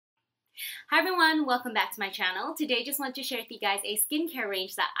Hi everyone, welcome back to my channel. Today just want to share with you guys a skincare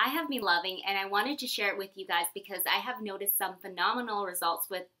range that I have been loving, and I wanted to share it with you guys because I have noticed some phenomenal results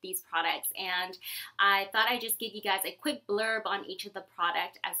with these products, and I thought I'd just give you guys a quick blurb on each of the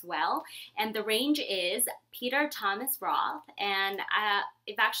product as well. And the range is Peter Thomas Roth, and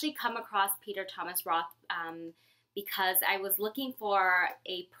I've actually come across Peter Thomas Roth because I was looking for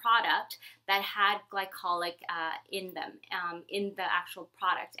a product that had glycolic in them, in the actual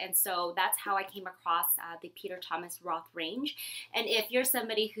product. And so that's how I came across the Peter Thomas Roth range. And if you're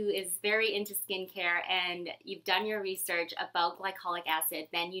somebody who is very into skincare and you've done your research about glycolic acid,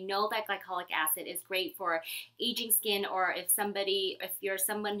 then you know that glycolic acid is great for aging skin, or if you're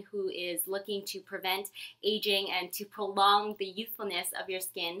someone who is looking to prevent aging and to prolong the youthfulness of your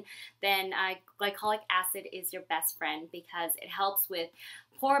skin, then glycolic acid is your best friend because it helps with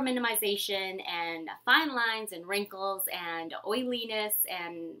pore minimization and fine lines and wrinkles and oiliness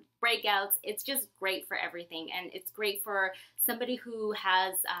and breakouts. It's just great for everything, and it's great for somebody who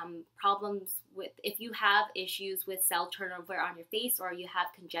has problems with, if you have issues with cell turnover on your face or you have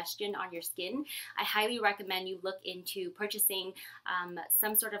congestion on your skin, I highly recommend you look into purchasing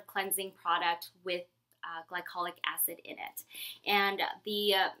some sort of cleansing product with glycolic acid in it. And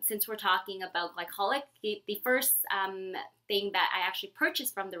since we're talking about glycolic, the first thing that I actually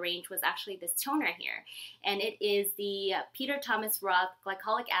purchased from the range was actually this toner here, and it is the Peter Thomas Roth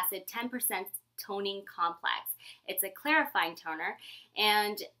Glycolic Acid 10% Toning Complex. It's a clarifying toner,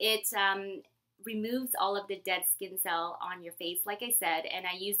 and it removes all of the dead skin cell on your face, like I said, and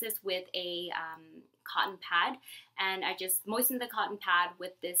I use this with a cotton pad, and I just moisten the cotton pad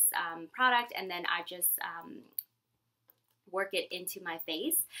with this product, and then I just work it into my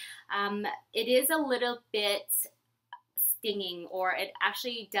face. It is a little bit stinging, or it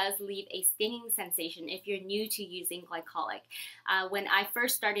actually does leave a stinging sensation if you're new to using glycolic. When I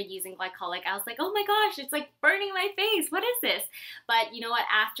first started using glycolic, I was like, oh my gosh, it's like burning my face. What is this? But you know what?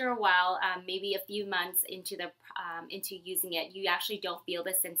 After a while, maybe a few months into using it, you actually don't feel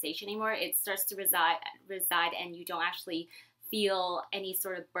this sensation anymore. It starts to reside, and you don't actually feel any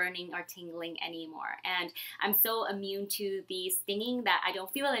sort of burning or tingling anymore. And I'm so immune to the stinging that I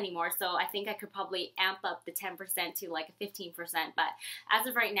don't feel it anymore. So I think I could probably amp up the 10% to like a 15%. But as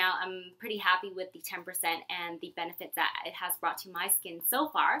of right now, I'm pretty happy with the 10% and the benefits that it has brought to my skin so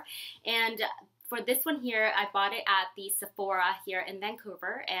far. And for this one here, I bought it at the Sephora here in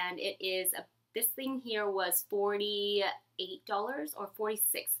Vancouver, and it is this thing here was $48 or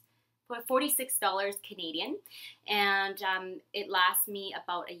 $46 Canadian, and it lasts me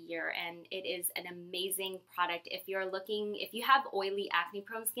about a year, and it is an amazing product. If you have oily, acne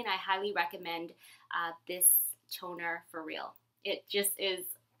prone skin, I highly recommend this toner for real. It just is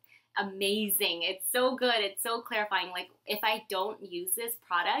amazing. It's so good. It's so clarifying. Like, if I don't use this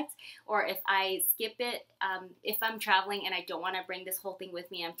product, or if I skip it, if I'm traveling and I don't want to bring this whole thing with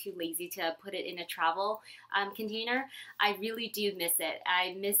me, I'm too lazy to put it in a travel container, I really do miss it.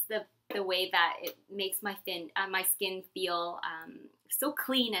 I miss the way that it makes my skin feel so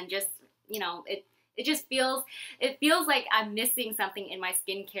clean, and just, you know, it feels like I'm missing something in my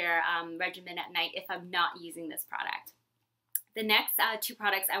skincare regimen at night if I'm not using this product. The next two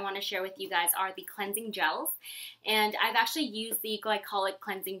products I want to share with you guys are the cleansing gels, and I've actually used the glycolic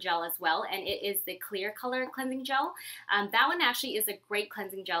cleansing gel as well, and it is the clear color cleansing gel. That one actually is a great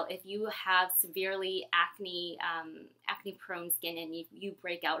cleansing gel if you have severely acne prone skin and you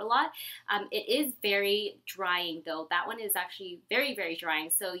break out a lot. It is very drying though. That one is actually very, very drying,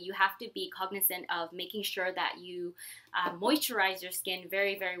 so you have to be cognizant of making sure that you moisturize your skin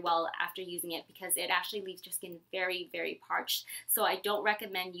very, very well after using it, because it actually leaves your skin very, very parched. So I don't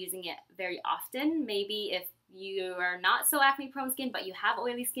recommend using it very often. Maybe if you are not so acne prone skin but you have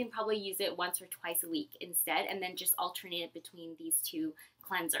oily skin, probably use it once or twice a week instead, and then just alternate it between these two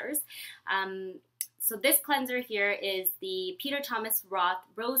cleansers. So this cleanser here is the Peter Thomas Roth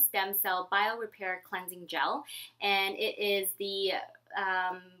Rose Stem Cell Bio Repair Cleansing Gel, and it is the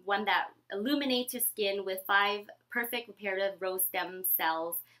one that illuminates your skin with 5 perfect reparative rose stem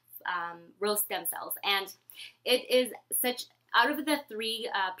cells, and it is such, out of the 3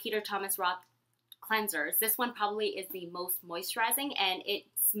 Peter Thomas Roth cleansers, this one probably is the most moisturizing, and it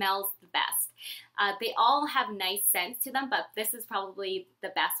smells the best. They all have nice scents to them, but this is probably the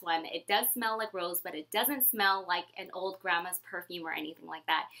best one. It does smell like rose, but it doesn't smell like an old grandma's perfume or anything like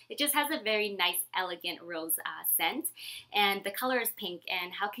that. It just has a very nice, elegant rose scent, and the color is pink,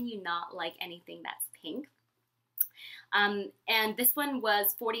 and how can you not like anything that's pink? And this one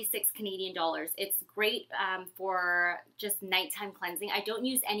was 46 Canadian dollars. It's great for just nighttime cleansing. I don't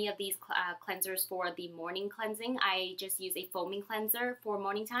use any of these cleansers for the morning cleansing. I just use a foaming cleanser for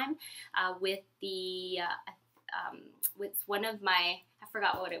morning time with the with one of my, I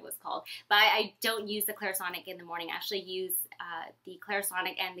forgot what it was called, but I don't use the Clarisonic in the morning. I actually use the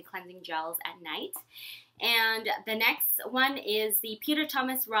Clarisonic and the cleansing gels at night. And the next one is the Peter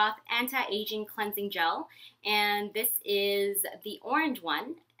Thomas Roth Anti-Aging Cleansing Gel, and this is the orange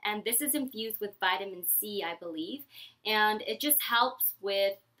one, and this is infused with vitamin C, I believe, and it just helps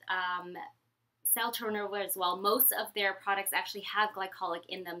with cell turnover as well. Most of their products actually have glycolic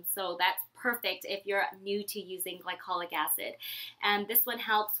in them, so that's perfect if you're new to using glycolic acid. And this one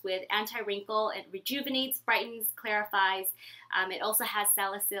helps with anti-wrinkle. It rejuvenates, brightens, clarifies. It also has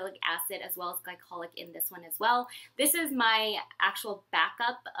salicylic acid as well as glycolic in this one as well. This is my actual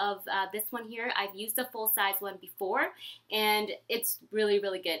backup of this one here. I've used a full-size one before, and it's really,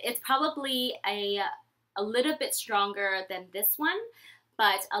 really good. It's probably a little bit stronger than this one,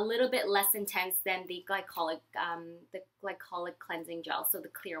 but a little bit less intense than the glycolic cleansing gel, so the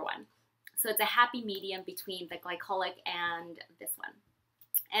clear one. So it's a happy medium between the glycolic and this one.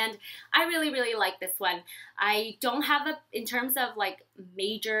 And I really, really like this one. I don't have in terms of like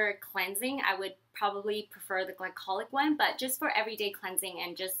major cleansing, I would probably prefer the glycolic one, but just for everyday cleansing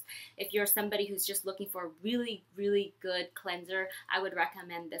and just if you're somebody who's just looking for a really, really good cleanser, I would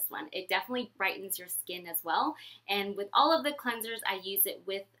recommend this one. It definitely brightens your skin as well. And with all of the cleansers, I use it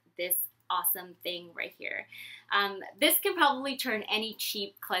with this awesome thing right here. This can probably turn any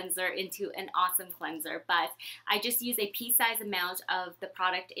cheap cleanser into an awesome cleanser, but I just use a pea-sized amount of the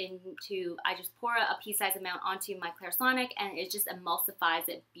product into, I just pour a pea-sized amount onto my Clarisonic and it just emulsifies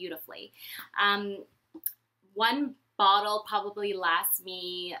it beautifully. One bottle probably lasts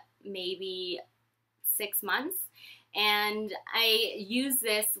me maybe 6 months, and I use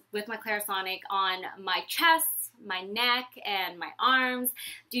this with my Clarisonic on my chest, my neck, and my arms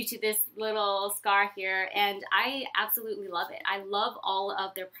due to this little scar here, and I absolutely love it. I love all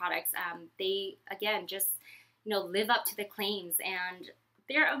of their products. They, again, just, you know, live up to the claims, and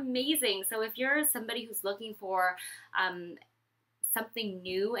they're amazing. So if you're somebody who's looking for something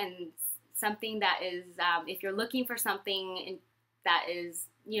new and something that is, if you're looking for something that is,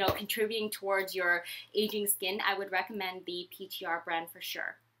 you know, contributing towards your aging skin, I would recommend the PTR brand for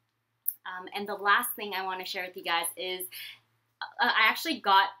sure. And the last thing I want to share with you guys is I actually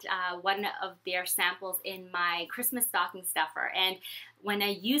got one of their samples in my Christmas stocking stuffer, and when I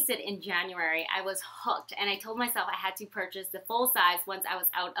used it in January, I was hooked, and I told myself I had to purchase the full size once I was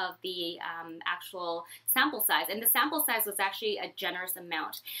out of the actual sample size, and the sample size was actually a generous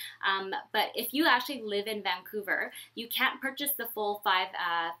amount. But if you actually live in Vancouver, you can't purchase the full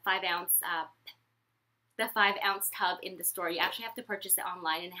 5-ounce tub in the store. You actually have to purchase it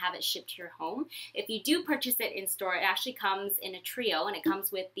online and have it shipped to your home. If you do purchase it in store, it actually comes in a trio, and it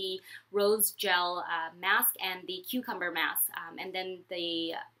comes with the rose gel mask and the cucumber mask, and then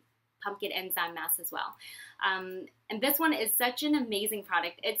the pumpkin enzyme mask as well. And this one is such an amazing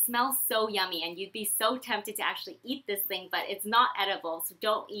product. It smells so yummy, and you'd be so tempted to actually eat this thing, but it's not edible, so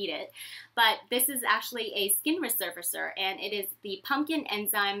don't eat it. But this is actually a skin resurfacer, and it is the pumpkin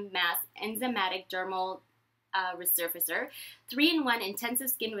enzyme mask enzymatic dermal resurfacer, 3-in-1 intensive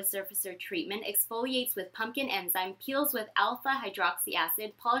skin resurfacer treatment, exfoliates with pumpkin enzyme, peels with alpha hydroxy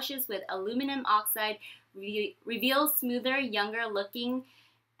acid, polishes with aluminum oxide, reveals smoother, younger looking,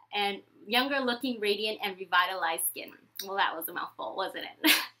 radiant, and revitalized skin. Well, that was a mouthful, wasn't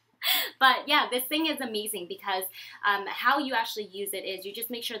it? But yeah, this thing is amazing because how you actually use it is you just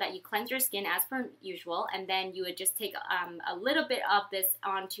make sure that you cleanse your skin as per usual, and then you would just take a little bit of this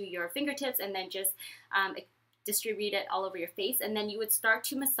onto your fingertips and then just distribute it all over your face, and then you would start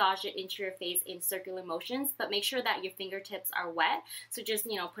to massage it into your face in circular motions, but make sure that your fingertips are wet. So just,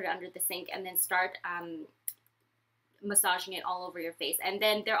 you know, put it under the sink and then start massaging it all over your face. And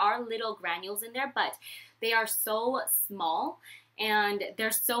then there are little granules in there, but they are so small and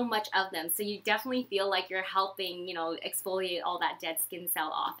there's so much of them, so you definitely feel like you're helping, you know, exfoliate all that dead skin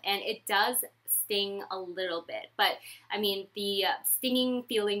cell off. And it does sting a little bit, but I mean, the stinging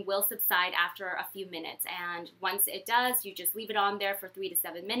feeling will subside after a few minutes, and once it does, you just leave it on there for 3 to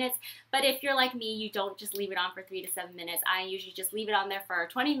 7 minutes. But if you're like me, you don't just leave it on for 3 to 7 minutes. I usually just leave it on there for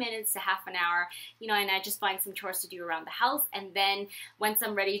 20 minutes to half an hour, you know, and I just find some chores to do around the house, and then once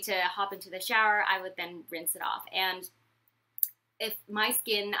I'm ready to hop into the shower, I would then rinse it off. And if my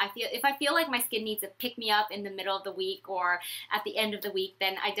skin, if I feel like my skin needs to pick me up in the middle of the week or at the end of the week,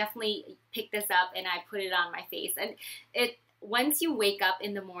 then I definitely pick this up and I put it on my face. And once you wake up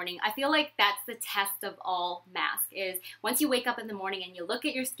in the morning, I feel like that's the test of all masks, is once you wake up in the morning and you look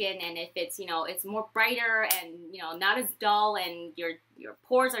at your skin, and if it's, you know, it's more brighter and, you know, not as dull, and your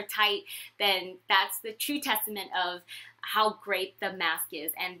pores are tight, then that's the true testament of how great the mask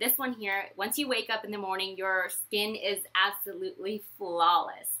is. And this one here, once you wake up in the morning, your skin is absolutely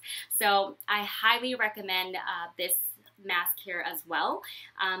flawless. So I highly recommend this mask here as well.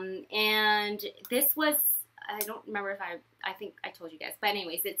 And this was, I don't remember if I think I told you guys, but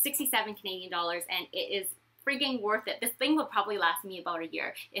anyways, it's 67 Canadian dollars, and it is frigging worth it. This thing will probably last me about a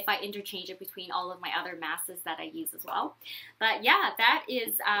year if I interchange it between all of my other masks that I use as well. But yeah, that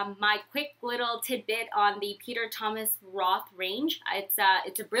is my quick little tidbit on the Peter Thomas Roth range.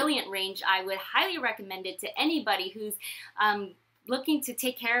 It's a brilliant range. I would highly recommend it to anybody who's looking to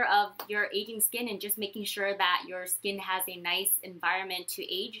take care of your aging skin and just making sure that your skin has a nice environment to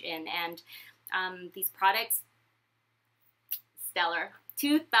age in. And these products, stellar.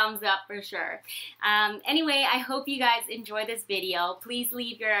 2 thumbs up for sure. Anyway, I hope you guys enjoy this video. Please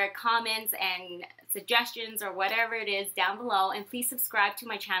leave your comments and suggestions or whatever it is down below, and please subscribe to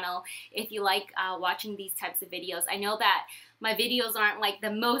my channel if you like watching these types of videos. I know that my videos aren't like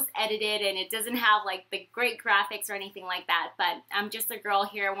the most edited, and it doesn't have like the great graphics or anything like that, but I'm just a girl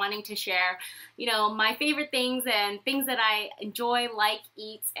here wanting to share, you know, my favorite things and things that I enjoy, like,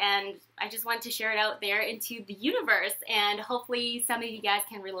 eat, and I just want to share it out there into the universe, and hopefully some of you guys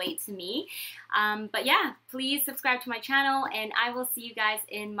can relate to me. But yeah, please subscribe to my channel, and I will see you guys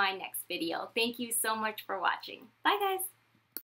in my next video. Thank you so much for watching. Bye guys!